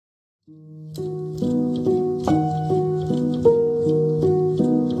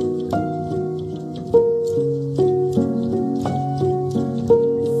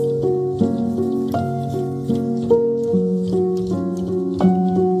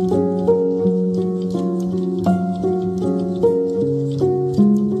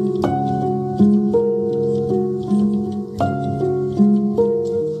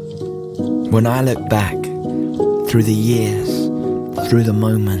When I look back through the years, through the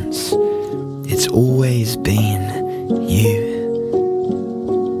moments, it's always been you.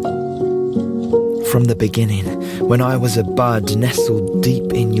 From the beginning, when I was a bud nestled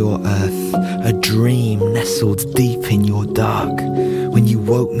deep in your earth, a dream nestled deep in your dark, when you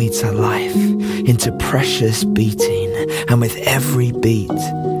woke me to life, into precious beating, and with every beat,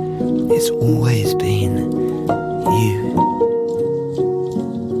 it's always been you.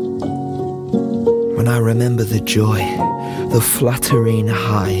 When I remember the joy, the fluttering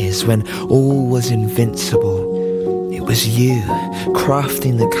highs, when all was invincible, it was you,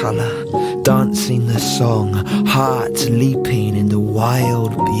 crafting the colour, dancing the song, hearts leaping in the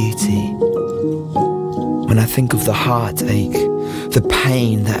wild beauty. When I think of the heartache, the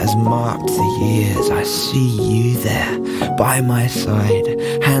pain that has marked the years, I see you there, by my side,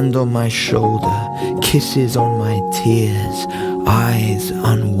 hand on my shoulder, kisses on my tears, eyes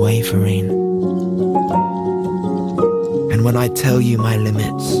unwavering. And when I tell you my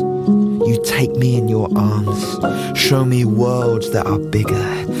limits, you take me in your arms, show me worlds that are bigger,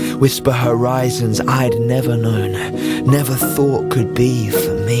 whisper horizons I'd never known, never thought could be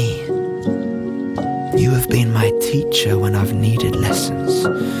for me. You have been my teacher when I've needed lessons,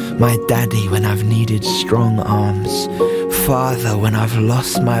 my daddy when I've needed strong arms, father when I've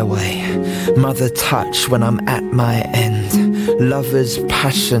lost my way, mother touch when I'm at my end, lover's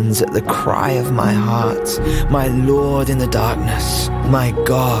passions at the cry of my heart, my Lord in the darkness, my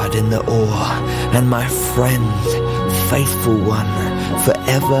God in the awe, and my friend, faithful one,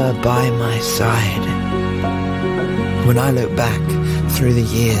 forever by my side. When I look back through the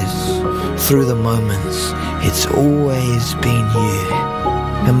years, through the moments, it's always been you.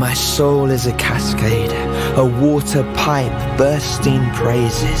 And my soul is a cascade, a water pipe bursting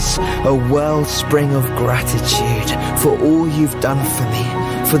praises, a wellspring of gratitude for all you've done for me,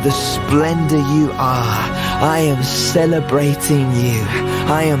 for the splendor you are. I am celebrating you,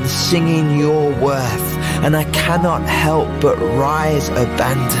 I am singing your worth, and I cannot help but rise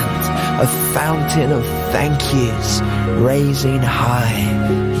abandoned, a fountain of thank yous, raising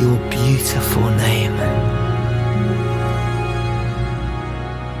high your beautiful name.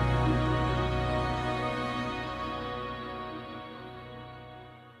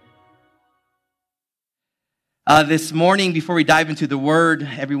 This morning, before we dive into the Word,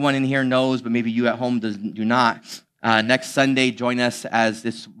 everyone in here knows, but maybe you at home do not. Next Sunday, join us as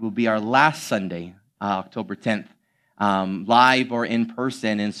this will be our last Sunday, October 10th, live or in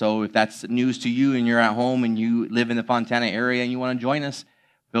person. And so if that's news to you and you're at home and you live in the Fontana area and you want to join us,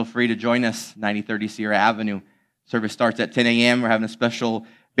 feel free to join us, 9030 Sierra Avenue. Service starts at 10 a.m. We're having a special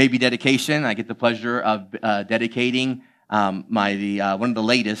baby dedication. I get the pleasure of dedicating one of the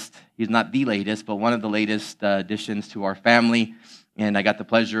latest, he's not the latest, but one of the latest additions to our family. And I got the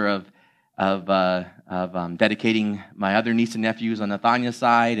pleasure of dedicating my other niece and nephews on Nathania's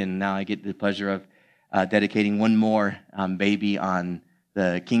side, and now I get the pleasure of dedicating one more baby on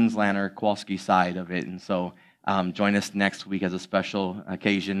the Kingslander Kowalski side of it. And so join us next week as a special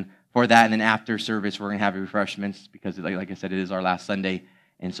occasion for that. And then after service, we're going to have refreshments because, like I said, it is our last Sunday.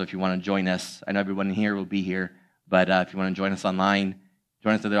 And so if you want to join us, I know everyone here will be here. But if you want to join us online,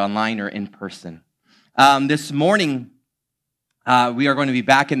 join us either online or in person. This morning, we are going to be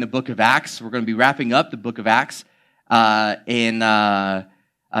back in the book of Acts. We're going to be wrapping up the book of Acts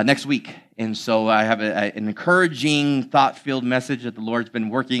next week. And so I have an encouraging, thought-filled message that the Lord's been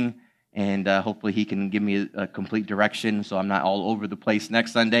working, and hopefully He can give me a complete direction so I'm not all over the place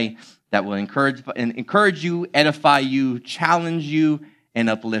next Sunday. That will encourage you, edify you, challenge you, and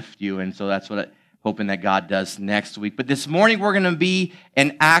uplift you. And so that's what hoping that God does next week. But this morning, we're going to be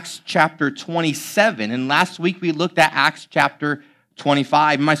in Acts chapter 27. And last week, we looked at Acts chapter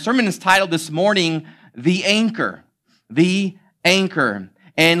 25. My sermon is titled this morning, The Anchor. The Anchor.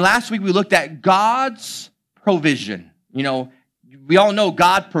 And last week, we looked at God's provision. You know, we all know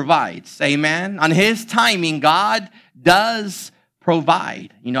God provides. Amen? On His timing, God does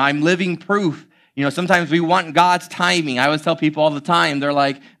provide. You know, I'm living proof. You know, sometimes we want God's timing. I always tell people all the time, they're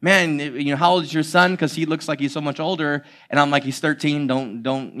like, man, you know, how old is your son? Because he looks like he's so much older. And I'm like, he's 13.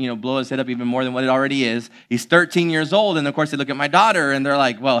 Don't, you know, blow his head up even more than what it already is. He's 13 years old. And of course, they look at my daughter and they're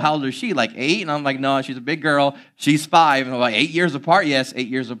like, well, how old is she? Like 8? And I'm like, no, she's a big girl. She's 5. And I'm like, 8 years apart? Yes, 8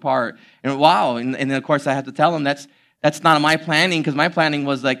 years apart. And wow. And then, of course, I have to tell them that's not my planning, because my planning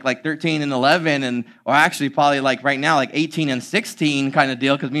was like 13 and 11, or actually probably like right now, like 18 and 16 kind of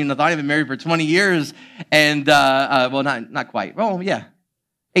deal, because me and Nathaniel have been married for 20 years, and, well, not quite. Oh, yeah,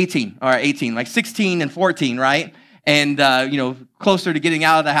 18, all right, 18, like 16 and 14, right? And, you know, closer to getting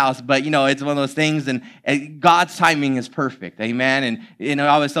out of the house, but, you know, it's one of those things, and God's timing is perfect, amen? And, you know, I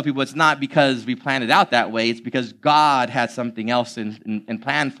always tell people it's not because we planned it out that way, it's because God had something else in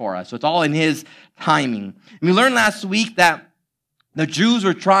plan for us. So it's all in His timing. And we learned last week that the Jews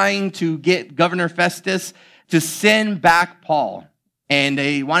were trying to get Governor Festus to send back Paul, and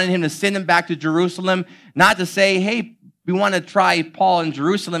they wanted him to send him back to Jerusalem, not to say, hey, we want to try Paul in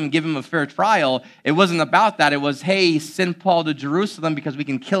Jerusalem and give him a fair trial. It wasn't about that. It was, hey, send Paul to Jerusalem because we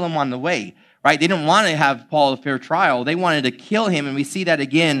can kill him on the way, right? They didn't want to have Paul a fair trial. They wanted to kill him, and we see that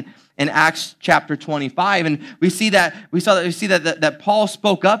again in Acts chapter 25. And we see that Paul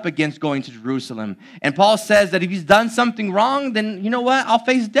spoke up against going to Jerusalem. And Paul says that if he's done something wrong, then you know what? I'll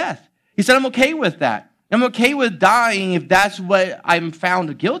face death. He said, I'm okay with that. I'm okay with dying if that's what I'm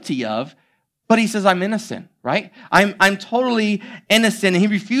found guilty of. But he says, I'm innocent, right? I'm totally innocent. And he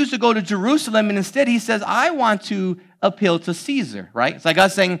refused to go to Jerusalem. And instead, he says, I want to appeal to Caesar, right? It's like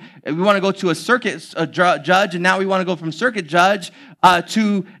us saying, we want to go to a judge, and now we want to go from circuit judge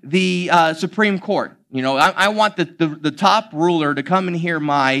to the Supreme Court. You know, I want the top ruler to come and hear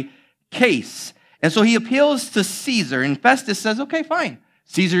my case. And so he appeals to Caesar. And Festus says, okay, fine.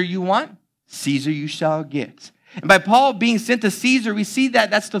 Caesar you want, Caesar you shall get. And by Paul being sent to Caesar, we see that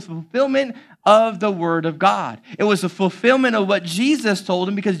that's the fulfillment of the word of God. It was a fulfillment of what Jesus told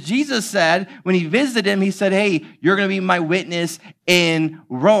him, because Jesus said, when he visited him, he said, hey, you're going to be my witness in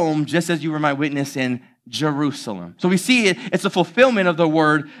Rome, just as you were my witness in Jerusalem. So we see it's a fulfillment of the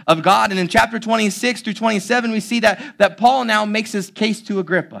word of God. And in chapter 26 through 27, we see that Paul now makes his case to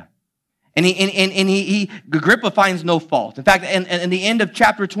Agrippa. And Agrippa finds no fault. In fact, in the end of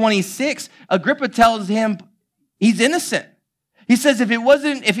chapter 26, Agrippa tells him he's innocent. He says, if it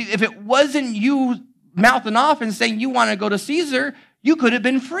wasn't you mouthing off and saying you want to go to Caesar, you could have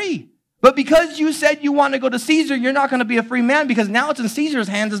been free. But because you said you want to go to Caesar, you're not going to be a free man, because now it's in Caesar's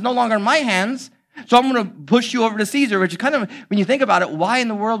hands. It's no longer in my hands. So I'm going to push you over to Caesar, which is kind of, when you think about it, why in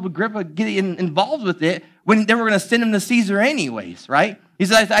the world would Agrippa get involved with it when they were going to send him to Caesar anyways, right? He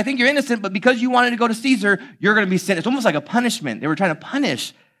says, I think you're innocent, but because you wanted to go to Caesar, you're going to be sent. It's almost like a punishment. They were trying to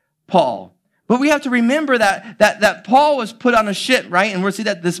punish Paul. But we have to remember that Paul was put on a ship, right? And we'll see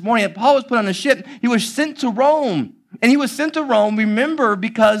that this morning. That Paul was put on a ship. He was sent to Rome. And he was sent to Rome, remember,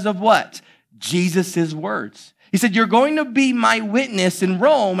 because of what? Jesus' words. He said, you're going to be my witness in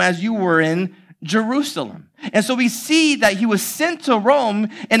Rome as you were in Jerusalem. And so we see that he was sent to Rome,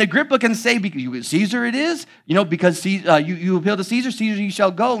 and Agrippa can say, Caesar it is, you know, because you appeal to Caesar, Caesar you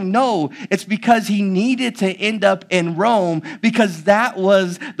shall go. No, it's because he needed to end up in Rome, because that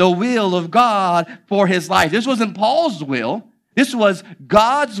was the will of God for his life. This wasn't Paul's will. This was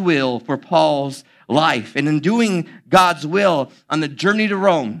God's will for Paul's life. And in doing God's will on the journey to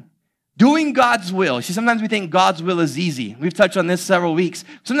Rome, doing God's will. See, sometimes we think God's will is easy. We've touched on this several weeks.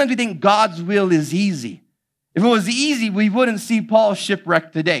 Sometimes we think God's will is easy. If it was easy, we wouldn't see Paul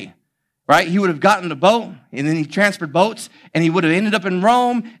shipwrecked today, right? He would have gotten a boat, and then he transferred boats, and he would have ended up in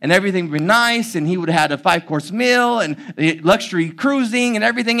Rome, and everything would be nice, and he would have had a 5-course meal, and luxury cruising, and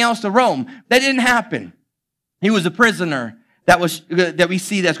everything else to Rome. That didn't happen. He was a prisoner that we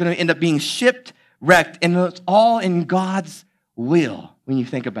see that's going to end up being shipwrecked, and it's all in God's will when you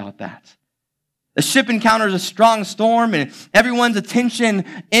think about that. The ship encounters a strong storm, and everyone's attention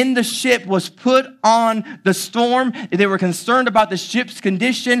in the ship was put on the storm. They were concerned about the ship's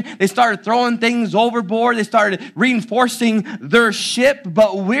condition. They started throwing things overboard. They started reinforcing their ship.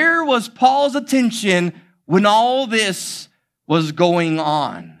 But where was Paul's attention when all this was going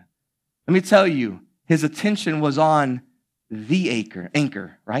on? Let me tell you, his attention was on the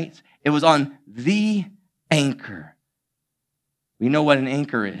anchor, right? It was on the anchor. We know what an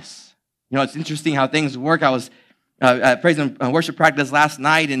anchor is. You know, it's interesting how things work. I was at praise and worship practice last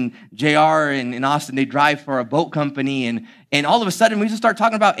night, and JR in Austin, they drive for a boat company, and all of a sudden we just start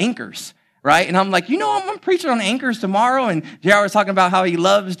talking about anchors, right? And I'm like, you know, I'm preaching on anchors tomorrow, and JR was talking about how he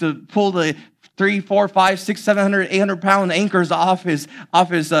loves to pull the 3, 4, 5, 6, 700, 800-pound anchors off his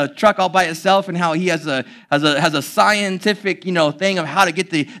truck all by itself, and how he has a scientific thing of how to get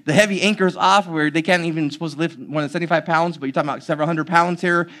the heavy anchors off, where they can't even supposed to lift more than 75 pounds, but you're talking about several hundred pounds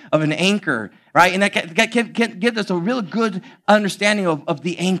here of an anchor, right? And that can give us a real good understanding of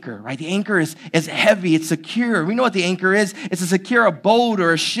the anchor, right? The anchor is heavy, it's secure. We know what the anchor is. It's to secure a boat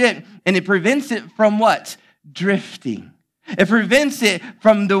or a ship, and it prevents it from what? Drifting. It prevents it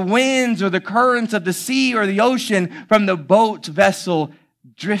from the winds or the currents of the sea or the ocean, from the boat vessel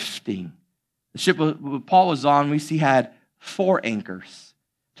drifting. The ship Paul was on, we see had 4 anchors.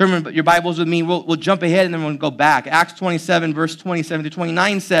 Turn your Bibles with me. We'll jump ahead and then we'll go back. Acts 27, verse 27 to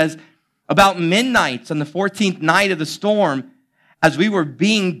 29 says, about midnight on the 14th night of the storm, as we were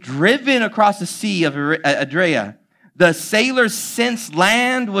being driven across the sea of Adria, the sailors sensed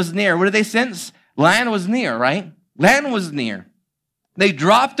land was near. What did they sense? Land was near, right? Land was near. They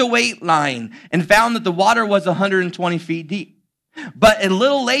dropped a weight line and found that the water was 120 feet deep. But a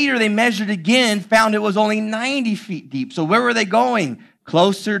little later, they measured again, found it was only 90 feet deep. So where were they going?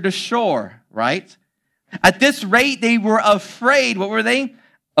 Closer to shore, right? At this rate, they were afraid. What were they?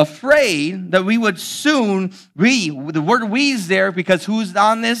 Afraid that we would soon, the word we is there because who's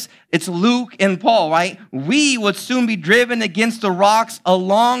on this? It's Luke and Paul, right? We would soon be driven against the rocks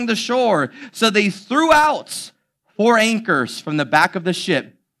along the shore. So they threw out 4 anchors from the back of the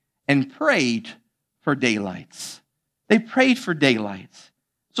ship and prayed for daylights. They prayed for daylights.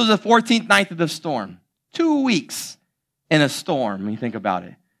 So the 14th night of the storm, 2 weeks in a storm, when you think about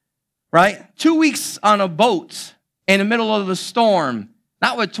it, right? 2 weeks on a boat in the middle of the storm.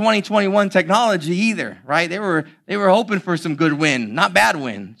 Not with 2021 technology either, right? They were hoping for some good wind, not bad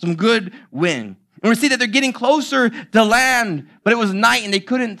wind, some good wind. And we see that they're getting closer to land, but it was night and they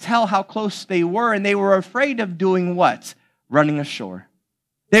couldn't tell how close they were, and they were afraid of doing what? Running ashore.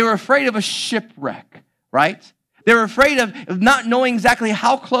 They were afraid of a shipwreck, right? They were afraid of not knowing exactly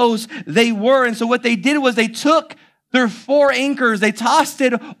how close they were, and so what they did was they took their 4 anchors, they tossed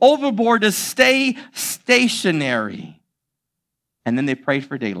it overboard to stay stationary. And then they prayed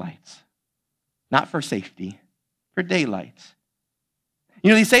for daylight. Not for safety, for daylight.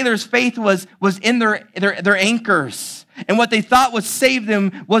 These sailors' faith was in their anchors. And what they thought would save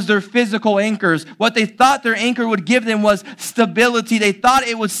them was their physical anchors. What they thought their anchor would give them was stability. They thought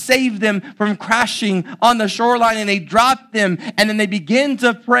it would save them from crashing on the shoreline, and they dropped them, and then they begin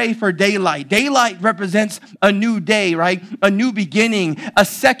to pray for daylight. Daylight represents a new day, right? A new beginning, a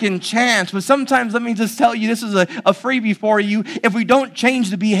second chance. But sometimes, let me just tell you, this is a freebie for you. If we don't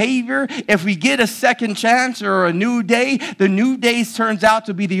change the behavior, if we get a second chance or a new day, the new day turns out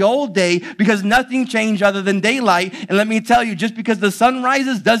to be the old day because nothing changed other than daylight. And let me tell you, just because the sun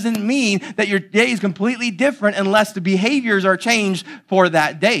rises doesn't mean that your day is completely different unless the behaviors are changed for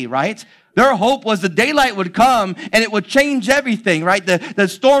that day, right? Their hope was the daylight would come and it would change everything, right? The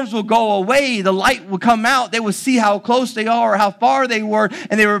storms will go away. The light will come out. They would see how close they are or how far they were.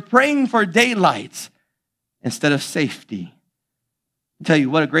 And they were praying for daylight instead of safety. I'll tell you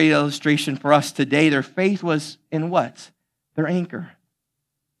what a great illustration for us today. Their faith was in what? Their anchor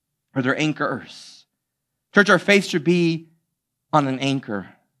or their anchors. Church, our faith should be on an anchor.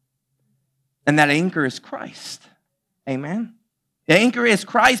 And that anchor is Christ. Amen. The anchor is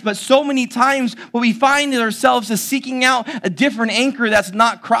Christ, but so many times what we find is ourselves is seeking out a different anchor that's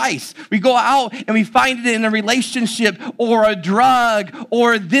not Christ. We go out and we find it in a relationship or a drug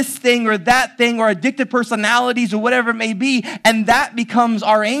or this thing or that thing or addicted personalities or whatever it may be, and that becomes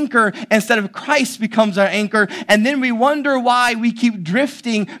our anchor instead of Christ becomes our anchor. And then we wonder why we keep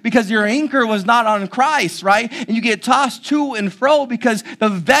drifting because your anchor was not on Christ, right? And you get tossed to and fro because the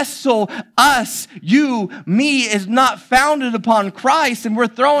vessel, us, you, me, is not founded upon Christ, and we're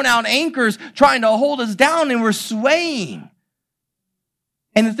throwing out anchors trying to hold us down, and we're swaying.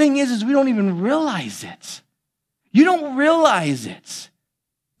 And the thing is we don't even realize it. You don't realize it.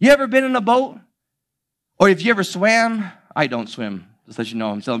 You ever been in a boat? Or if you ever swam? I don't swim. Just let you know,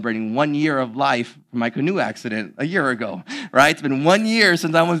 I'm celebrating 1 year of life from my canoe accident a year ago, right? It's been 1 year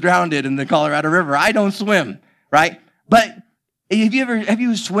since I was drowned in the Colorado River. I don't swim, right? But have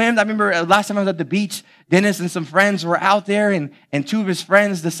you swam? I remember last time I was at the beach, Dennis and some friends were out there, and 2 of his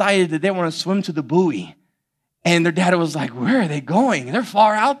friends decided that they want to swim to the buoy. And their dad was like, where are they going? They're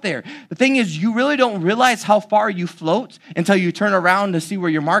far out there. The thing is, you really don't realize how far you float until you turn around to see where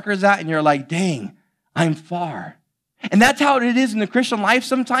your marker's at, and you're like, dang, I'm far. And that's how it is in the Christian life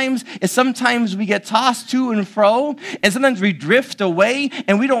sometimes, is sometimes we get tossed to and fro, and sometimes we drift away,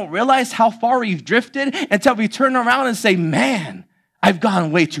 and we don't realize how far we've drifted until we turn around and say, man, I've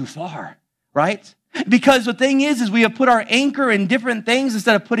gone way too far, right? Because the thing is we have put our anchor in different things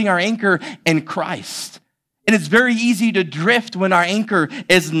instead of putting our anchor in Christ. And it's very easy to drift when our anchor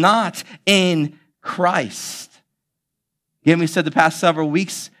is not in Christ. Again, we said the past several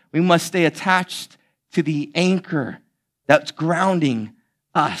weeks, we must stay attached to the anchor that's grounding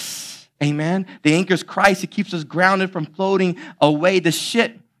us. Amen? The anchor is Christ. It keeps us grounded from floating away. The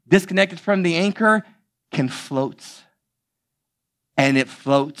ship disconnected from the anchor can float. And it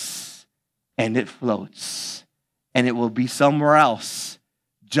floats. And it floats. And it will be somewhere else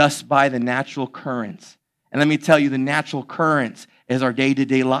just by the natural current. And let me tell you, the natural current is our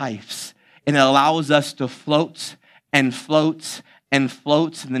day-to-day lives. And it allows us to float and float and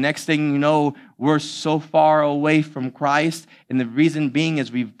float. And the next thing you know, we're so far away from Christ. And the reason being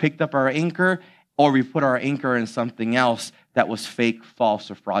is we've picked up our anchor or we put our anchor in something else that was fake, false,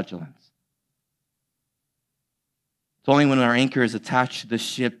 or fraudulent. It's only when our anchor is attached to the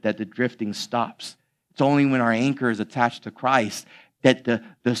ship that the drifting stops. It's only when our anchor is attached to Christ that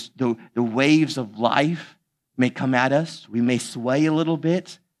the waves of life may come at us. We may sway a little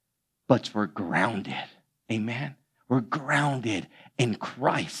bit, but we're grounded. Amen? We're grounded in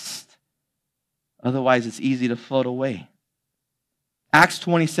Christ. Otherwise, it's easy to float away. Acts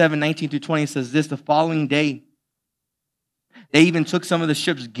 27:19-20 says this, the following day, they even took some of the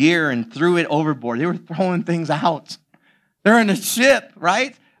ship's gear and threw it overboard. They were throwing things out. They're in a ship,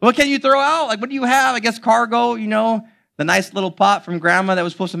 right? What can you throw out? Like, what do you have? I guess cargo, the nice little pot from grandma that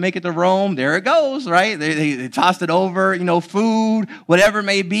was supposed to make it to Rome. There it goes, right? They tossed it over, food, whatever it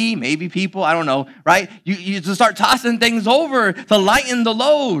may be, maybe people, I don't know, right? You just start tossing things over to lighten the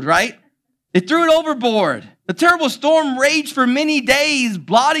load, right? They threw it overboard. The terrible storm raged for many days,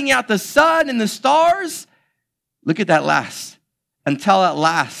 blotting out the sun and the stars. Look at that last. Until at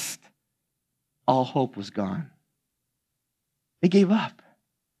last, all hope was gone. They gave up.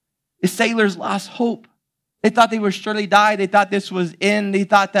 The sailors lost hope. They thought they would surely die. They thought this was in. They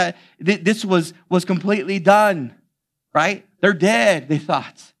thought that this was completely done, right? They're dead, they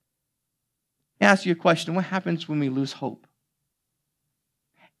thought. Let me ask you a question. What happens when we lose hope?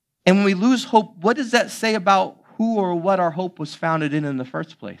 And when we lose hope, what does that say about who or what our hope was founded in the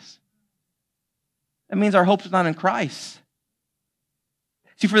first place? That means our hope is not in Christ.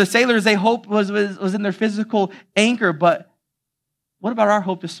 See, for the sailors, their hope was in their physical anchor, but what about our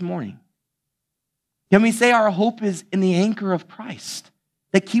hope this morning? Can we say our hope is in the anchor of Christ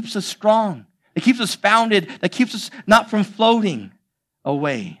that keeps us strong, that keeps us founded, that keeps us not from floating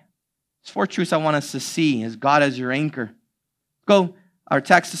away? There's 4 truths I want us to see as God as your anchor. Our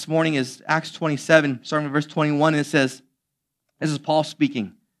text this morning is Acts 27, starting with verse 21, and it says, this is Paul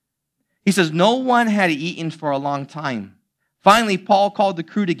speaking. He says, no one had eaten for a long time. Finally, Paul called the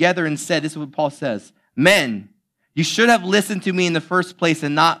crew together and said, this is what Paul says, men, you should have listened to me in the first place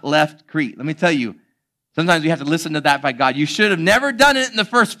and not left Crete. Let me tell you, sometimes we have to listen to that by God. You should have never done it in the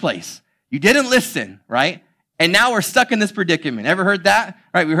first place. You didn't listen, right? And now we're stuck in this predicament. Ever heard that?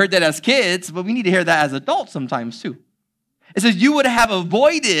 Right? We heard that as kids, but we need to hear that as adults sometimes too. It says you would have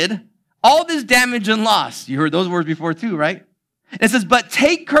avoided all this damage and loss. You heard those words before too, right? It says, but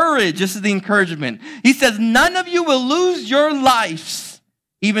take courage. This is the encouragement. He says, none of you will lose your lives,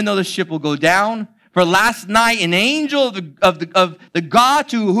 even though the ship will go down. For last night, an angel of the God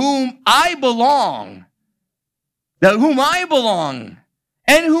to whom I belong, and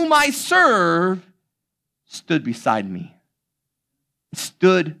whom I serve, stood beside me.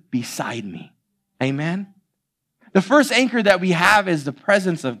 Stood beside me. Amen? The first anchor that we have is the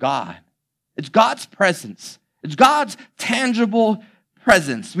presence of God. It's God's presence. It's God's tangible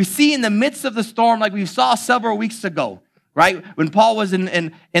presence. We see in the midst of the storm, like we saw several weeks ago, right? When Paul was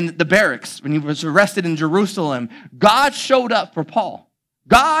in the barracks, when he was arrested in Jerusalem, God showed up for Paul.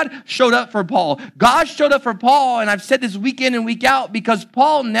 God showed up for Paul. God showed up for Paul, and I've said this week in and week out, because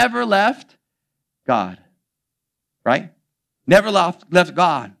Paul never left God, right? Never left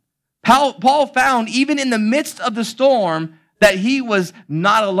God. Paul found, even in the midst of the storm, that he was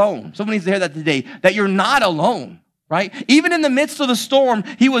not alone. Someone needs to hear that today, that you're not alone, right? Even in the midst of the storm,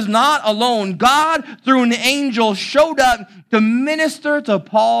 he was not alone. God, through an angel, showed up to minister to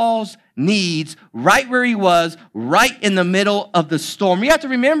Paul's needs right where he was, right in the middle of the storm. We have to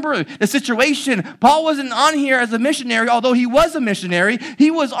remember the situation. Paul wasn't on here as a missionary, although he was a missionary.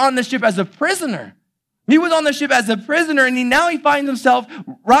 He was on the ship as a prisoner. He was on the ship as a prisoner, and now he finds himself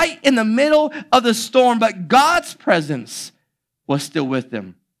right in the middle of the storm, but God's presence was still with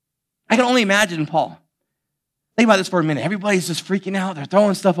him. I can only imagine Paul. Think about this for a minute. Everybody's just freaking out. They're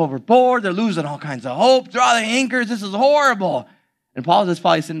throwing stuff overboard. They're losing all kinds of hope. Draw the anchors. This is horrible. And Paul's just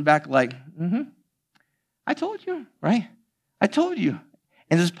probably sitting back like, I told you, right? I told you.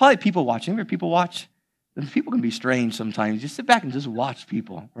 And there's probably people watching. Remember people watch? People can be strange sometimes. Just sit back and just watch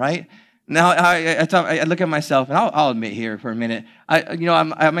people, right? Now, I look at myself, and I'll admit here for a minute,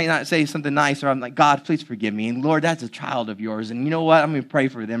 I may not say something nice, or I'm like, God, please forgive me. And Lord, that's a child of yours. And you know what? I'm going to pray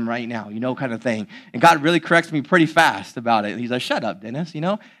for them right now, kind of thing. And God really corrects me pretty fast about it. He's like, shut up, Dennis,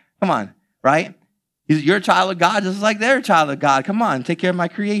 come on, right? You're a child of God just like they're a child of God. Come on, take care of my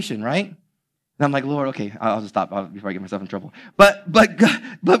creation, right? And I'm like, Lord, okay, I'll just stop before I get myself in trouble. But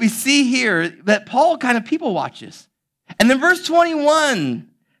we see here that Paul kind of people watches. And then verse 21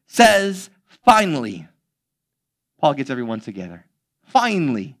 says, finally, Paul gets everyone together.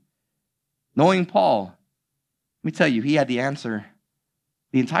 Finally. Knowing Paul, let me tell you, he had the answer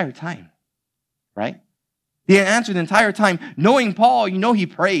the entire time, right? The answer the entire time. Knowing Paul, he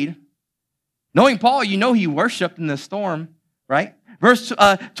prayed. Knowing Paul, he worshiped in the storm, right? Verse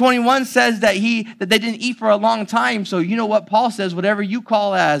 21 says that they didn't eat for a long time. So you know what Paul says, whatever you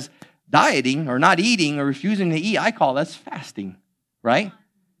call as dieting or not eating or refusing to eat, I call that's fasting, right?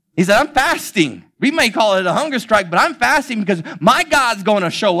 He said, I'm fasting. We may call it a hunger strike, but I'm fasting because my God's going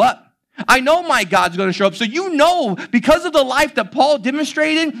to show up. I know my God's going to show up. So because of the life that Paul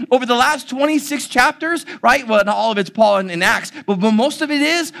demonstrated over the last 26 chapters, right? Well, not all of it's Paul in Acts, but most of it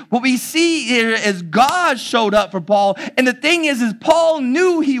is, what we see here is God showed up for Paul. And the thing is Paul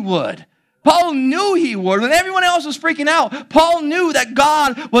knew he would. Paul knew he would. When everyone else was freaking out, Paul knew that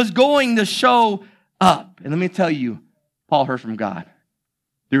God was going to show up. And let me tell you, Paul heard from God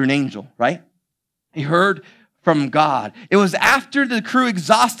through an angel, right? He heard from God. It was after the crew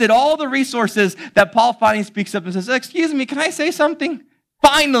exhausted all the resources that Paul finally speaks up and says, excuse me, can I say something?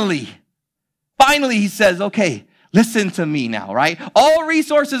 Finally, he says, okay, listen to me now, right? All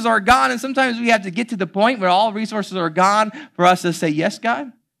resources are gone, and sometimes we have to get to the point where all resources are gone for us to say, yes,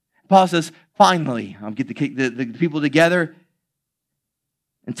 God. Paul says, finally, I'll get the people together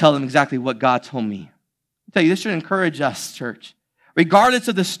and tell them exactly what God told me. I tell you, this should encourage us, church. Regardless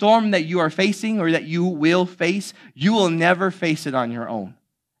of the storm that you are facing or that you will face, you will never face it on your own.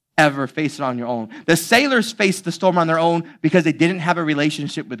 Ever face it on your own. The sailors faced the storm on their own because they didn't have a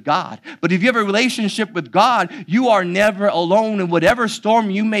relationship with God. But if you have a relationship with God, you are never alone in whatever storm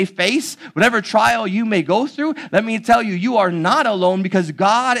you may face, whatever trial you may go through. Let me tell you, you are not alone because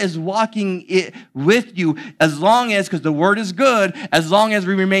God is walking it with you because the word is good, as long as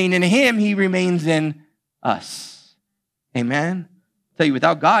we remain in Him, He remains in us. Amen? Tell you,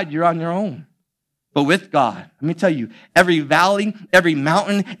 without God, you're on your own. But with God, let me tell you, every valley, every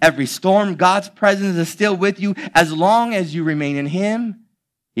mountain, every storm, God's presence is still with you. As long as you remain in Him,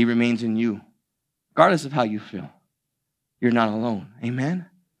 He remains in you. Regardless of how you feel, you're not alone. Amen?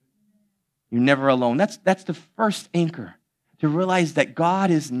 You're never alone. That's the first anchor, to realize that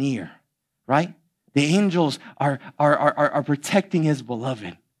God is near, right? The angels are protecting His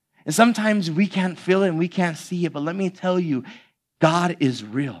beloved. And sometimes we can't feel it and we can't see it, but let me tell you, God is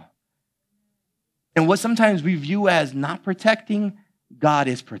real. And what sometimes we view as not protecting, God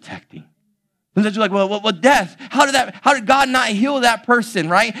is protecting. Sometimes you're like, well, death. How did God not heal that person,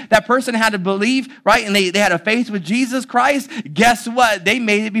 right? That person had to believe, right? And they had a faith with Jesus Christ. Guess what? They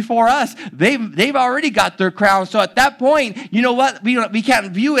made it before us. They've already got their crown. So at that point, you know what? We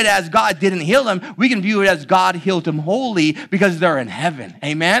can't view it as God didn't heal them. We can view it as God healed them wholly because they're in heaven.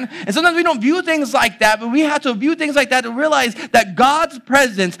 Amen? And sometimes we don't view things like that, but we have to view things like that to realize that God's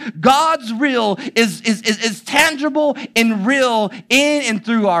presence, God's real is tangible and real in and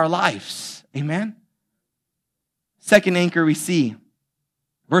through our lives. Amen? Second anchor we see,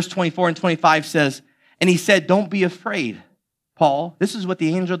 verse 24 and 25 says, and he said, don't be afraid, Paul. This is what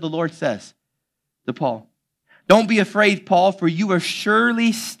the angel of the Lord says to Paul. Don't be afraid, Paul, for you will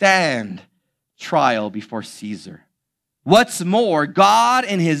surely stand trial before Caesar. What's more, God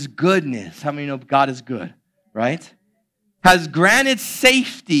in His goodness, how many know God is good, right? Has granted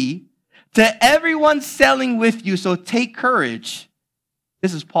safety to everyone sailing with you, so take courage.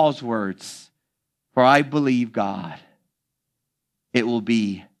 This is Paul's words. For I believe God, it will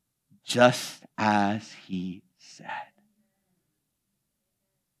be just as He said.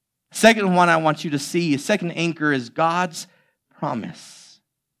 Second one I want you to see, second anchor is God's promise.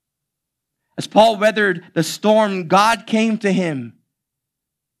 As Paul weathered the storm, God came to him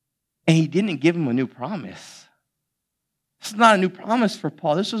and He didn't give him a new promise. This is not a new promise for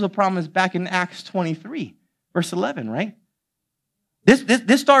Paul. This was a promise back in Acts 23, verse 11, right?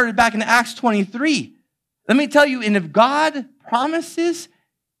 This started back in Acts 23. Let me tell you, and if God promises,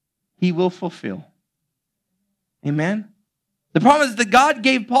 He will fulfill. Amen? The promise that God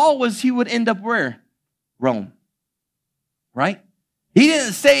gave Paul was he would end up where? Rome. Right? He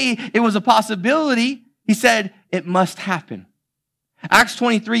didn't say it was a possibility. He said it must happen. Acts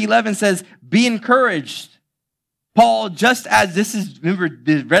 23:11 says, be encouraged. Paul, just as this is, remember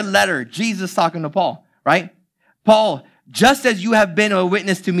the red letter, Jesus talking to Paul, right? Paul, just as you have been a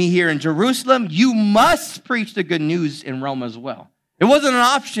witness to me here in Jerusalem, you must preach the good news in Rome as well. It wasn't an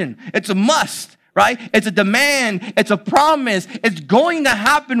option. It's a must, right? It's a demand. It's a promise. It's going to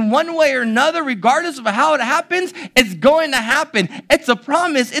happen one way or another, regardless of how it happens. It's going to happen. It's a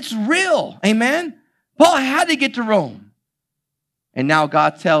promise. It's real. Amen? Paul had to get to Rome. And now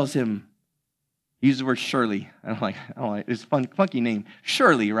God tells him, use the word surely. I don't like it's a funky name.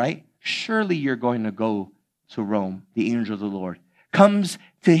 Surely, right? Surely you're going to go to Rome. The angel of the Lord comes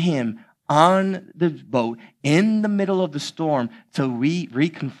to him on the boat in the middle of the storm to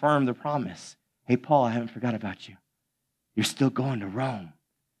reconfirm the promise. Hey, Paul, I haven't forgot about you. You're still going to Rome,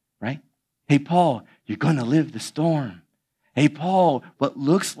 right? Hey, Paul, you're going to live the storm. Hey, Paul, what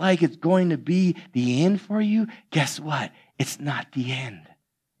looks like it's going to be the end for you, guess what? It's not the end.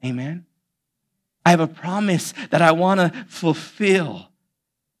 Amen? I have a promise that I want to fulfill.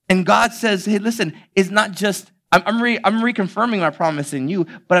 And God says, hey, listen, it's not just, I'm reconfirming my promise in you,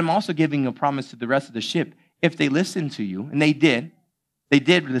 but I'm also giving a promise to the rest of the ship. If they listen to you, and they did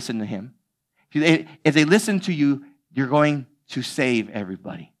listen to him. If they listen to you, you're going to save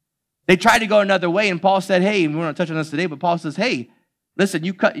everybody. They tried to go another way, and Paul said, hey, we want to touch on this today, but Paul says, hey, listen,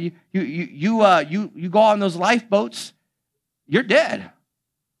 you go on those lifeboats, you're dead.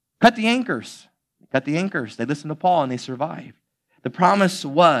 Cut the anchors. Cut the anchors. They listened to Paul, and they survived. The promise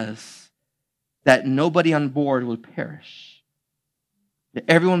was that nobody on board would perish, that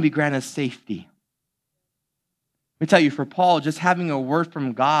everyone would be granted safety. Let me tell you, for Paul, just having a word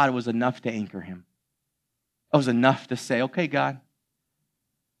from God was enough to anchor him. It was enough to say, okay, God,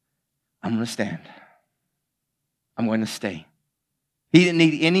 I'm going to stand. I'm going to stay. He didn't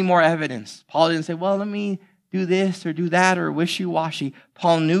need any more evidence. Paul didn't say, well, let me do this or do that or wishy-washy.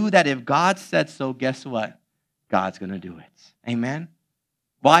 Paul knew that if God said so, guess what? God's going to do it. Amen?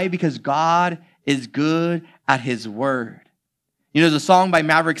 Why? Because God is good at his word. You know, there's a song by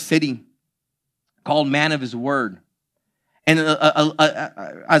Maverick City called Man of His Word. And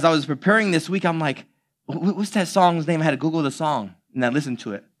as I was preparing this week, I'm like, what's that song's name? I had to Google the song, and I listened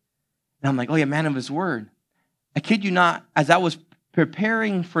to it. And I'm like, oh yeah, Man of His Word. I kid you not, as I was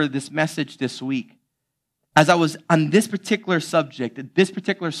preparing for this message this week, as I was on this particular subject, at this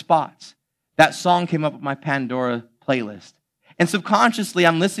particular spot, that song came up with my Pandora playlist. And subconsciously,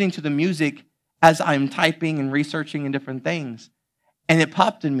 I'm listening to the music as I'm typing and researching and different things. And it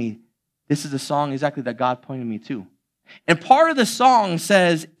popped in me, this is the song exactly that God pointed me to. And part of the song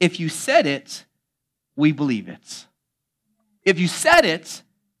says, if you said it, we believe it. If you said it,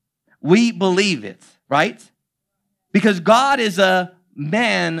 we believe it, right? Because God is a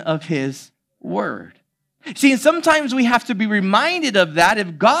man of his word. See, and sometimes we have to be reminded of that.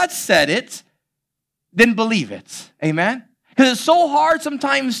 If God said it, then believe it. Amen? Because it's so hard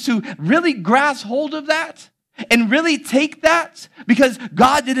sometimes to really grasp hold of that and really take that because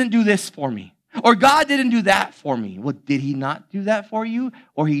God didn't do this for me. Or God didn't do that for me. Well, did he not do that for you?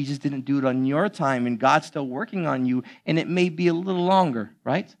 Or he just didn't do it on your time and God's still working on you and it may be a little longer,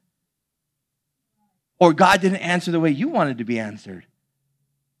 right? Or God didn't answer the way you wanted to be answered,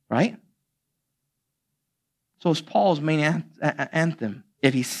 right? So it's Paul's main anthem.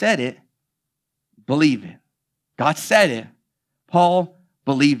 If he said it, believe it. God said it. Paul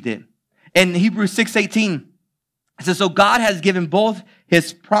believed it. In Hebrews 6:18, it says, so God has given both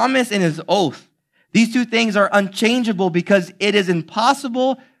his promise and his oath. These two things are unchangeable because it is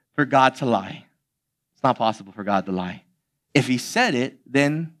impossible for God to lie. It's not possible for God to lie. If he said it,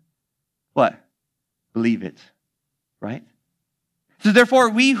 then what? Believe it, right? So therefore,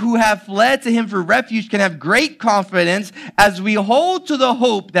 we who have fled to him for refuge can have great confidence as we hold to the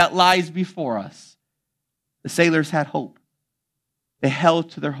hope that lies before us. The sailors had hope. They held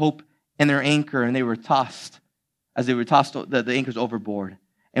to their hope and their anchor, and they were tossed. As they were tossed, the anchors overboard.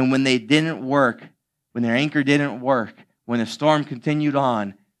 And when they didn't work, when their anchor didn't work, when the storm continued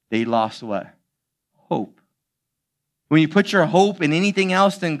on, they lost what? Hope. When you put your hope in anything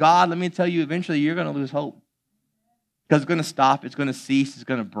else than God, let me tell you, eventually you're going to lose hope. Because it's going to stop, it's going to cease, it's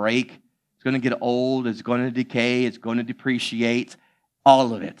going to break, it's going to get old, it's going to decay, it's going to depreciate.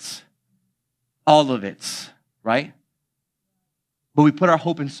 All of it. All of it, right? But we put our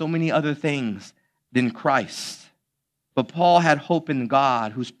hope in so many other things than Christ. But Paul had hope in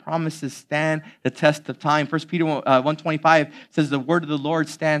God, whose promises stand the test of time. 1 Peter 1:25 says the word of the Lord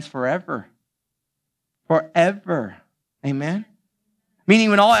stands forever. Forever. Amen? Meaning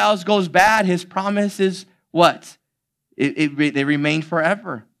when all else goes bad, his promise is what? They remain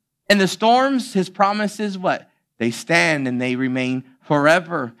forever. In the storms, his promise is what? They stand and they remain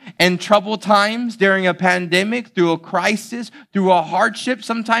forever. In troubled times, during a pandemic, through a crisis, through a hardship,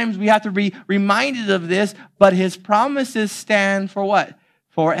 sometimes we have to be reminded of this, but his promises stand for what?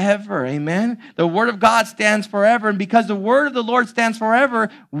 Forever. Amen. The word of God stands forever. And because the word of the Lord stands forever,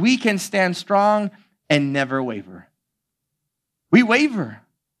 we can stand strong and never waver. We waver.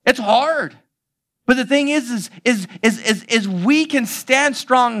 It's hard. But the thing is we can stand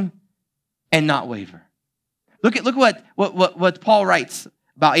strong and not waver. Look at what Paul writes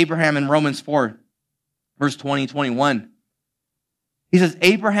about Abraham in Romans 4, verse 20, 21. He says,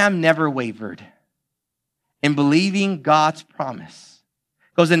 Abraham never wavered in believing God's promise.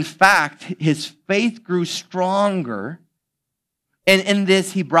 Because in fact, his faith grew stronger, and in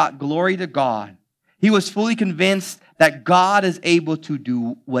this he brought glory to God. He was fully convinced that God is able to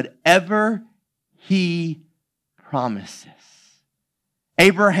do whatever he promises.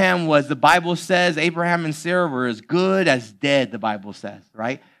 The Bible says, Abraham and Sarah were as good as dead, the Bible says,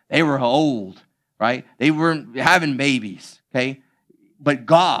 right? They were old, right? They weren't having babies, okay? But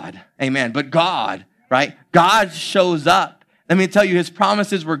God, amen, right? God shows up. Let me tell you, his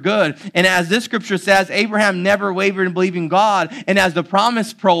promises were good. And as this scripture says, Abraham never wavered in believing God. And as the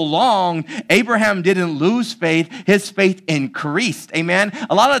promise prolonged, Abraham didn't lose faith. His faith increased. Amen.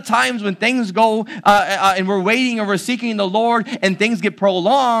 A lot of times when things go and we're waiting and we're seeking the Lord and things get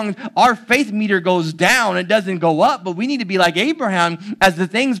prolonged, our faith meter goes down. It doesn't go up. But we need to be like Abraham. As the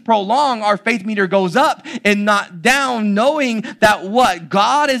things prolong, our faith meter goes up and not down, knowing that what?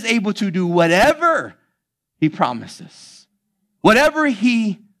 God is able to do whatever he promises. Whatever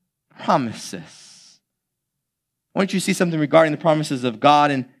he promises. I want you to see something regarding the promises of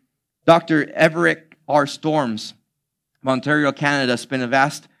God. And Dr. Everett R. Storms of Ontario, Canada, spent a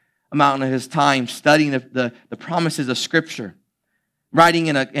vast amount of his time studying the promises of Scripture. Writing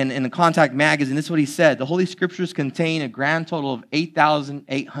in a Contact magazine, this is what he said. The Holy Scriptures contain a grand total of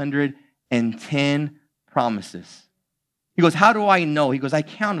 8,810 promises. He goes, how do I know? He goes, I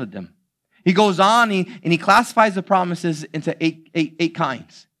counted them. He goes on and he classifies the promises into eight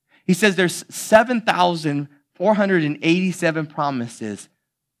kinds. He says there's 7,487 promises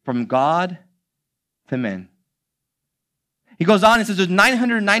from God to men. He goes on and says there's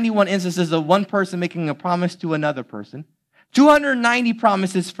 991 instances of one person making a promise to another person. 290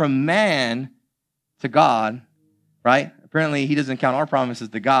 promises from man to God, right? Apparently, he doesn't count our promises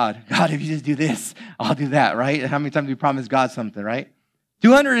to God. God, if you just do this, I'll do that, right? How many times do we promise God something, right?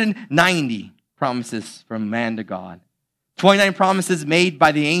 290 promises from man to God. 29 promises made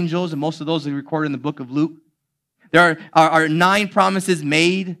by the angels, and most of those are recorded in the book of Luke. There are 9 promises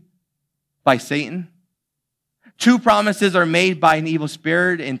made by Satan. 2 promises are made by an evil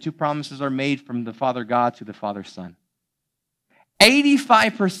spirit, and 2 promises are made from the Father God to the Father Son.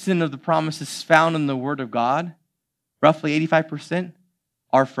 85% of the promises found in the Word of God, roughly 85%,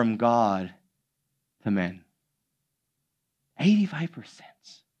 are from God to men. 85%.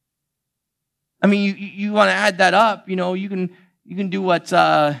 I mean, you want to add that up, you can do what,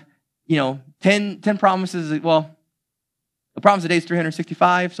 10 promises. Well, the promise a day is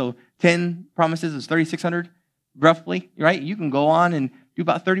 365, so 10 promises is 3,600, roughly, right? You can go on and do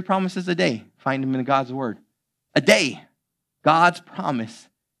about 30 promises a day. Find them in God's Word. A day, God's promise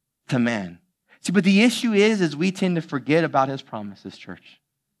to man. See, but the issue is we tend to forget about his promises, church.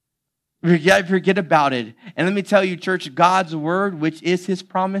 Forget about it. And let me tell you, church, God's Word, which is his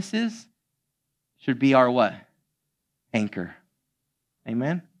promises, should be our what? Anchor.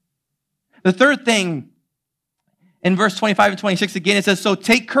 Amen? The third thing, in verse 25 and 26 again, it says, so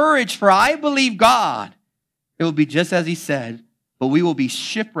take courage, for I believe God. It will be just as he said, but we will be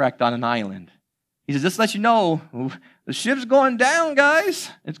shipwrecked on an island. He says, just to let you know, the ship's going down,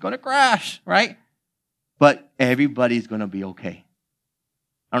 guys. It's going to crash, right? But everybody's going to be okay.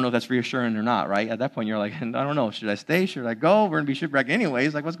 I don't know if that's reassuring or not, right? At that point, you're like, I don't know. Should I stay? Should I go? We're going to be shipwrecked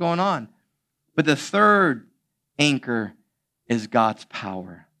anyways. Like, what's going on? But the third anchor is God's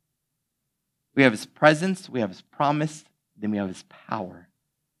power. We have his presence, we have his promise, then we have his power.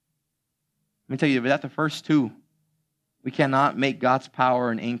 Let me tell you, without the first two, we cannot make God's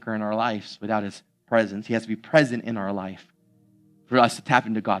power an anchor in our lives without his presence. He has to be present in our life for us to tap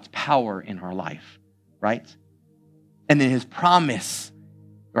into God's power in our life, right? And then his promise,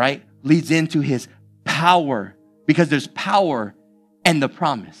 right, leads into his power, because there's power in the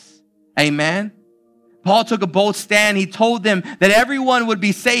promise. Amen? Paul took a bold stand. He told them that everyone would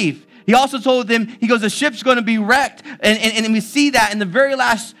be saved. He also told them, he goes, the ship's going to be wrecked. And we see that in the very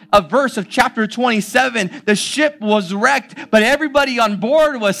last verse of chapter 27. The ship was wrecked, but everybody on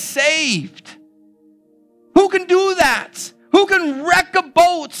board was saved. Who can do that? Who can wreck a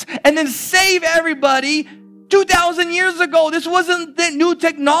boat and then save everybody 2,000 years ago, this wasn't the new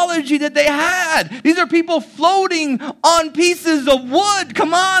technology that they had. These are people floating on pieces of wood.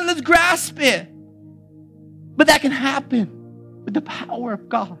 Come on, let's grasp it. But that can happen with the power of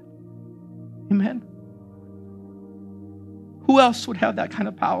God. Amen. Who else would have that kind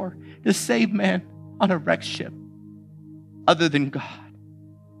of power to save man on a wrecked ship other than God?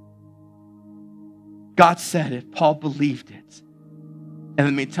 God said it. Paul believed it. And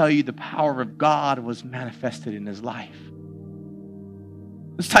let me tell you, the power of God was manifested in his life.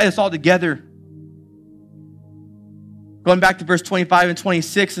 Let's tie this all together. Going back to verse 25 and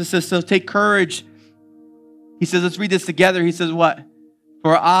 26, it says, so take courage. He says, let's read this together. He says what?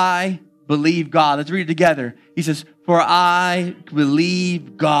 For I believe God. Let's read it together. He says, for I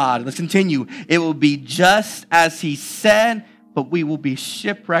believe God. Let's continue. It will be just as he said, but we will be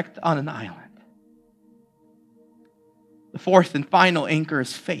shipwrecked on an island. The fourth and final anchor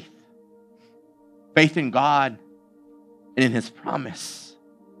is faith. Faith in God and in his promise.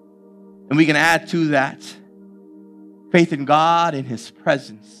 And we can add to that faith in God and his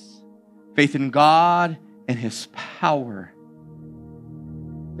presence. Faith in God and his power.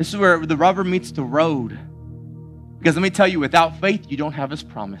 This is where the rubber meets the road. Because let me tell you, without faith, you don't have his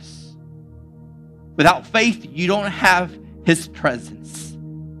promise. Without faith, you don't have his presence.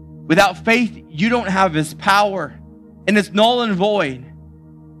 Without faith, you don't have his power. And it's null and void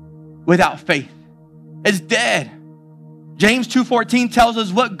without faith. It's dead. James 2:14 tells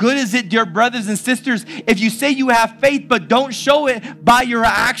us, what good is it, dear brothers and sisters, if you say you have faith but don't show it by your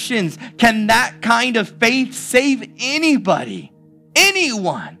actions? Can that kind of faith save anybody?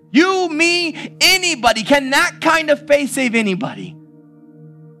 Anyone? You, me, anybody. Can that kind of faith save anybody?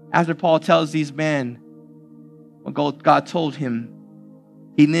 After Paul tells these men what God told him,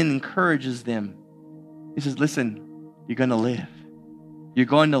 he then encourages them. He says, listen, you're going to live. You're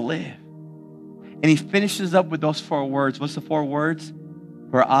going to live. And he finishes up with those 4 words. What's the 4 words?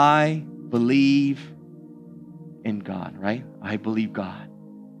 For I believe in God, right? I believe God.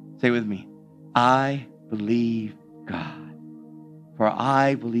 Say it with me. I believe God. For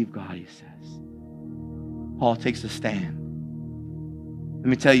I believe God, he says. Paul takes a stand. Let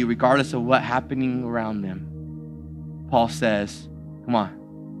me tell you, regardless of what's happening around them, Paul says, come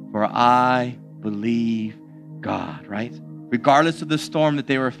on, for I believe God, right? Regardless of the storm that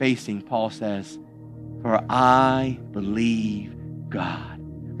they were facing, Paul says, for I believe God.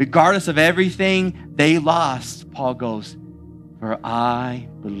 Regardless of everything they lost, Paul goes, for I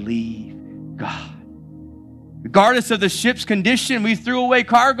believe God. Regardless of the ship's condition, we threw away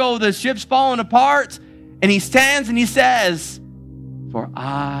cargo, the ship's falling apart, and he stands and he says, for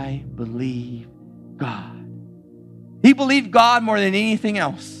I believe God. He believed God more than anything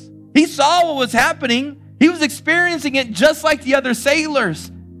else. He saw what was happening. He was experiencing it just like the other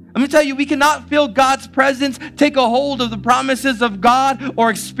sailors. Let me tell you, we cannot feel God's presence, take a hold of the promises of God, or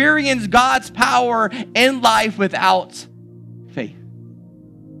experience God's power in life without faith.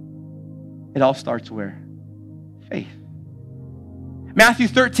 It all starts where? Faith. Matthew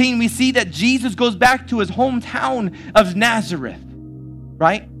 13, we see that Jesus goes back to his hometown of Nazareth,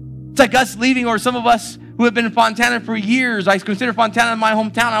 right? It's like us leaving, or some of us who have been in Fontana for years. I consider Fontana my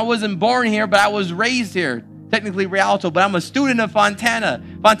hometown. I wasn't born here, but I was raised here. Technically Rialto, but I'm a student of Fontana.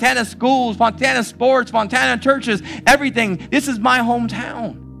 Fontana schools, Fontana sports, Fontana churches, everything. This is my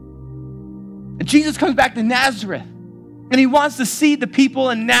hometown. And Jesus comes back to Nazareth, and he wants to see the people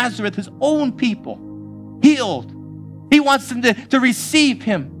in Nazareth, his own people, healed. He wants them to receive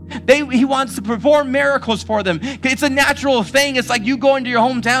him. He wants to perform miracles for them. It's a natural thing. It's like you going to your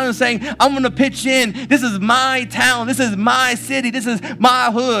hometown and saying, I'm going to pitch in. This is my town. This is my city. This is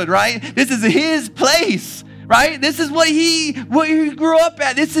my hood, right? This is his place, right? This is what he grew up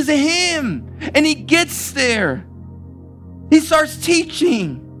at. This is him. And he gets there. He starts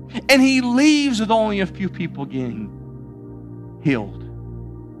teaching. And he leaves with only a few people getting healed.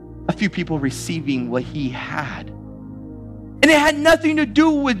 A few people receiving what he had. And it had nothing to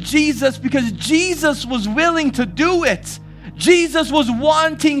do with Jesus, because Jesus was willing to do it. Jesus was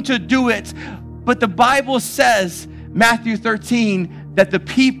wanting to do it. But the Bible says, Matthew 13, that the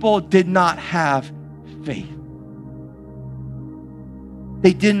people did not have faith.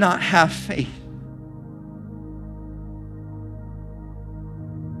 They did not have faith.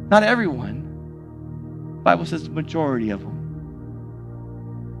 Not everyone. The Bible says the majority of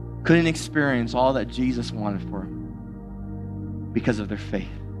them couldn't experience all that Jesus wanted for them because of their faith.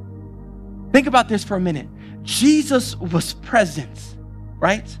 Think about this for a minute. Jesus was present,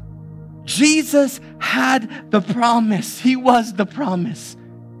 right? Jesus had the promise. He was the promise.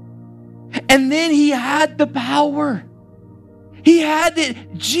 And then he had the power. He had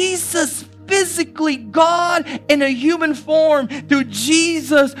it. Jesus physically God in a human form through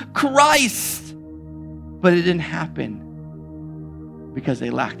Jesus Christ. But it didn't happen because they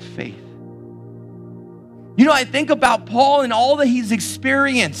lacked faith. You know, I think about Paul and all that he's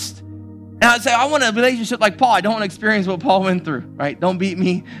experienced. And I say, I want a relationship like Paul. I don't want to experience what Paul went through, right? Don't beat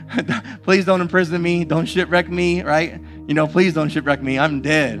me. Please don't imprison me. Don't shipwreck me, right? You know, please don't shipwreck me. I'm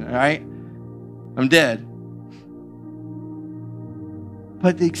dead, all right? I'm dead.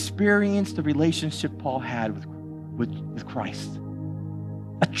 But the experience, the relationship Paul had with Christ,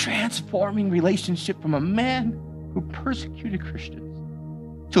 a transforming relationship from a man who persecuted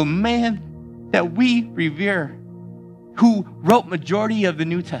Christians to a man that we revere, who wrote majority of the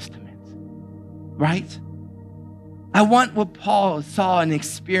New Testament. Right? I want what Paul saw and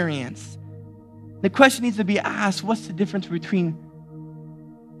experienced. The question needs to be asked, what's the difference between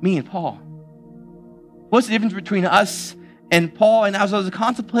me and Paul? What's the difference between us and Paul? And as I was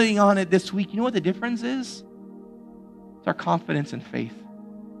contemplating on it this week, you know what the difference is? It's our confidence and faith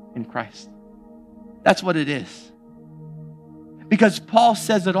in Christ. That's what it is. Because Paul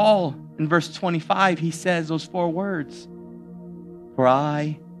says it all in verse 25. He says those 4 words. For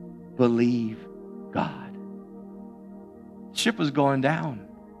I believe God. The ship was going down.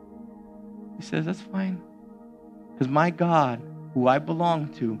 He says, that's fine. Because my God, who I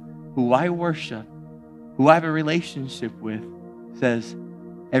belong to, who I worship, who I have a relationship with, says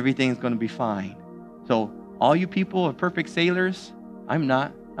everything's going to be fine. So all you people are perfect sailors. I'm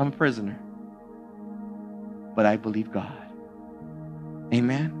not. I'm a prisoner. But I believe God.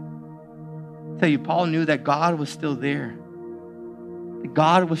 Amen. I tell you, Paul knew that God was still there. That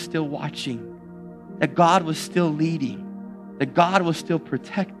God was still watching. That God was still leading. That God was still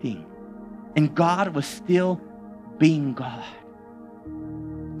protecting. And God was still being God.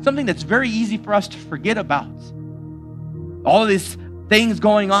 Something that's very easy for us to forget about. All of these things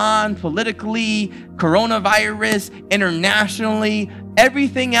going on politically, coronavirus, internationally,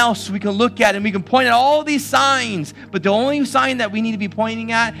 everything else we can look at and we can point at all these signs. But the only sign that we need to be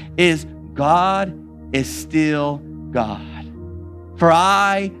pointing at is God is still God. For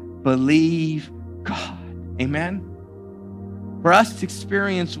I believe God. Amen? For us to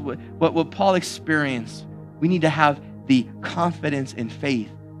experience what Paul experienced, we need to have the confidence and faith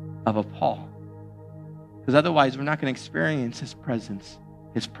of a Paul. Because otherwise, we're not going to experience his presence,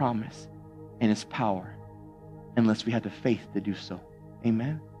 his promise, and his power unless we have the faith to do so.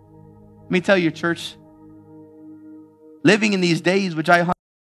 Amen? Let me tell you, church, living in these days, which I'm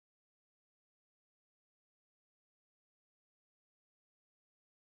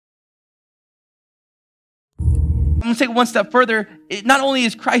going to take it one step further. Not only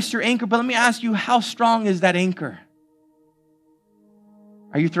is Christ your anchor, but let me ask you, how strong is that anchor?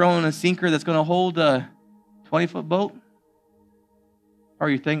 Are you throwing a sinker that's going to hold a 20-foot boat? Or are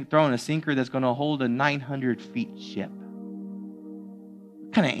you throwing a sinker that's going to hold a 900-feet ship?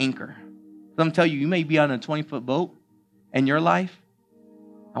 What kind of anchor? So I'm telling you, you may be on a 20-foot boat in your life.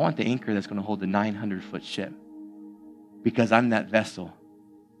 I want the anchor that's going to hold the 900-foot ship because I'm that vessel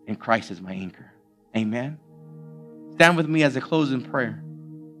and Christ is my anchor. Amen? Stand with me as I close in prayer.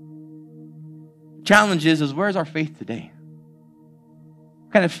 Challenge is where's our faith today?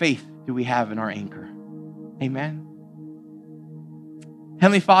 What kind of faith do we have in our anchor? Amen.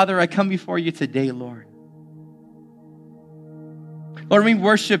 Heavenly Father, I come before you today, Lord. Lord, we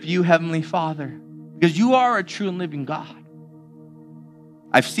worship you, Heavenly Father, because you are a true and living God.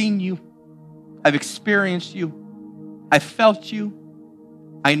 I've seen you. I've experienced you. I've felt you.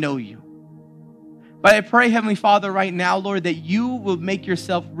 I know you. But I pray, Heavenly Father, right now, Lord, that you will make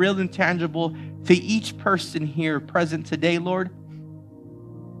yourself real and tangible to each person here present today, Lord,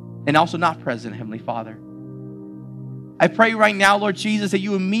 and also not present, Heavenly Father. I pray right now, Lord Jesus, that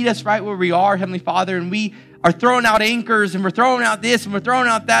you will meet us right where we are, Heavenly Father, and we are throwing out anchors, and we're throwing out this, and we're throwing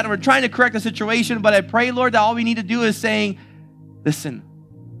out that, and we're trying to correct the situation, but I pray, Lord, that all we need to do is saying, listen,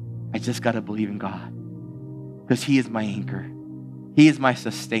 I just got to believe in God, because he is my anchor. He is my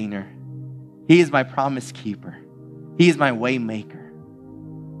sustainer. He is my promise keeper. He is my way maker.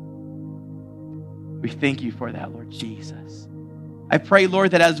 We thank you for that, Lord Jesus. I pray,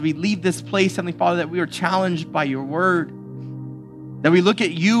 Lord, that as we leave this place, Heavenly Father, that we are challenged by your word. That we look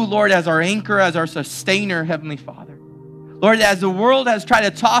at you, Lord, as our anchor, as our sustainer, Heavenly Father. Lord, as the world has tried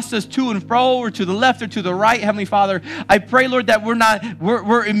to toss us to and fro, or to the left or to the right, Heavenly Father, I pray, Lord, that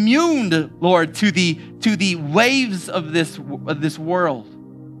we're immune, Lord, to the waves of this world.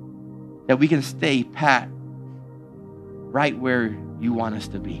 That we can stay pat right where you want us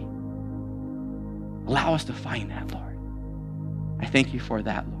to be. Allow us to find that, Lord. I thank you for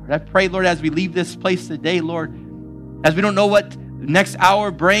that, Lord. I pray, Lord, as we leave this place today, Lord, as we don't know what next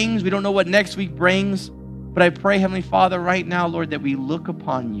hour brings. We don't know what next week brings. But I pray, Heavenly Father, right now, Lord, that we look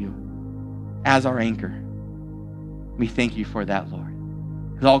upon you as our anchor. We thank you for that, Lord.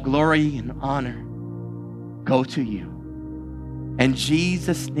 Because all glory and honor go to you. In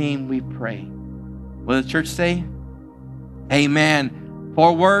Jesus' name we pray. What does the church say? Amen.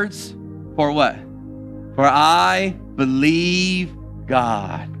 4 words. For what? For I believe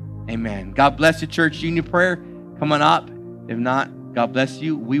God. Amen. God bless you, church. You need prayer? Come on up. If not, God bless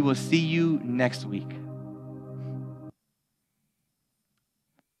you. We will see you next week.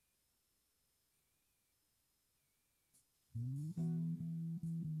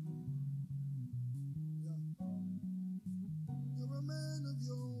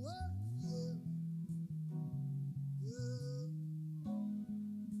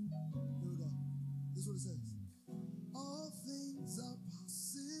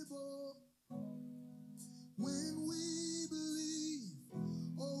 When we believe,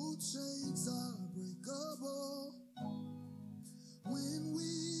 old chains are breakable. When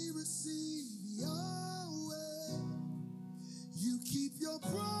we receive Yahweh, you keep your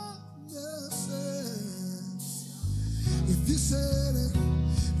promises. If you said it,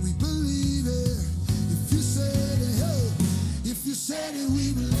 we believe it. If you said it, hey, if you said it,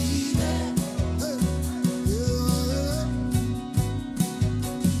 we believe it. Hey, yeah.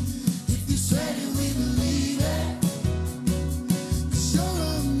 If you said it, we believe it.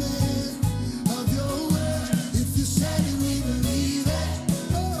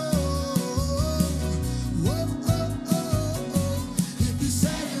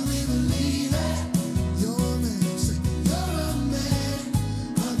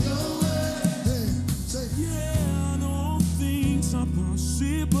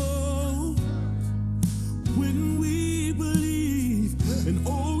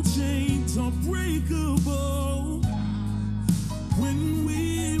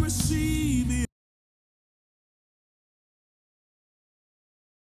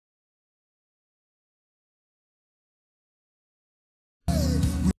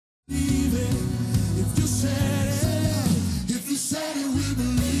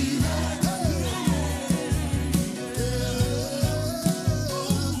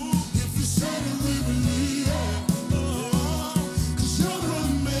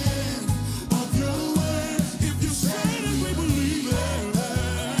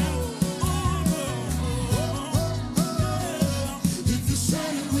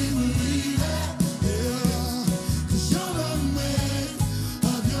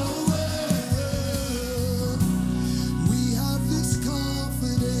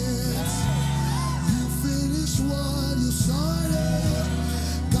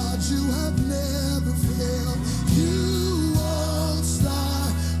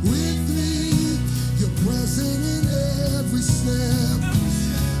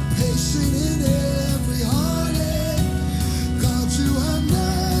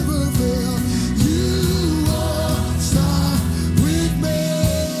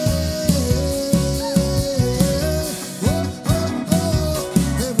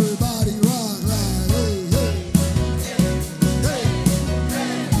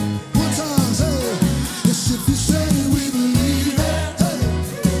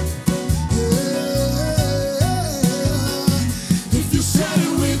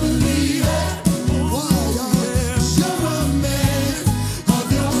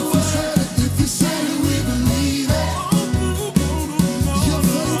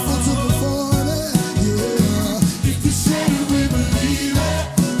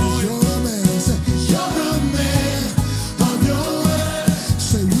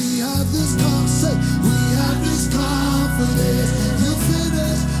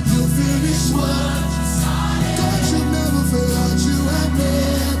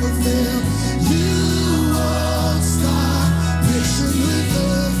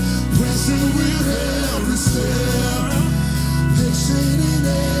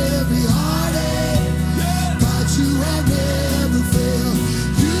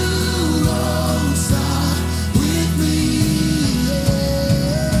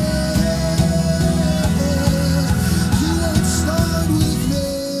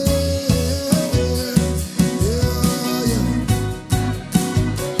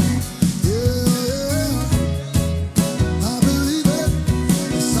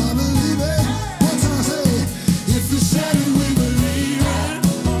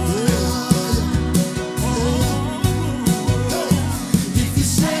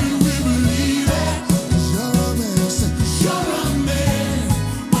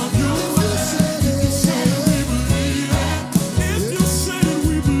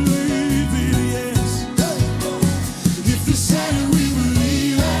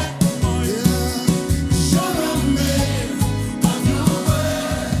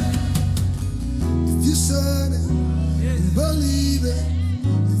 done it, we believe it.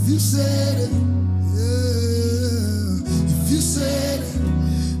 If you said it,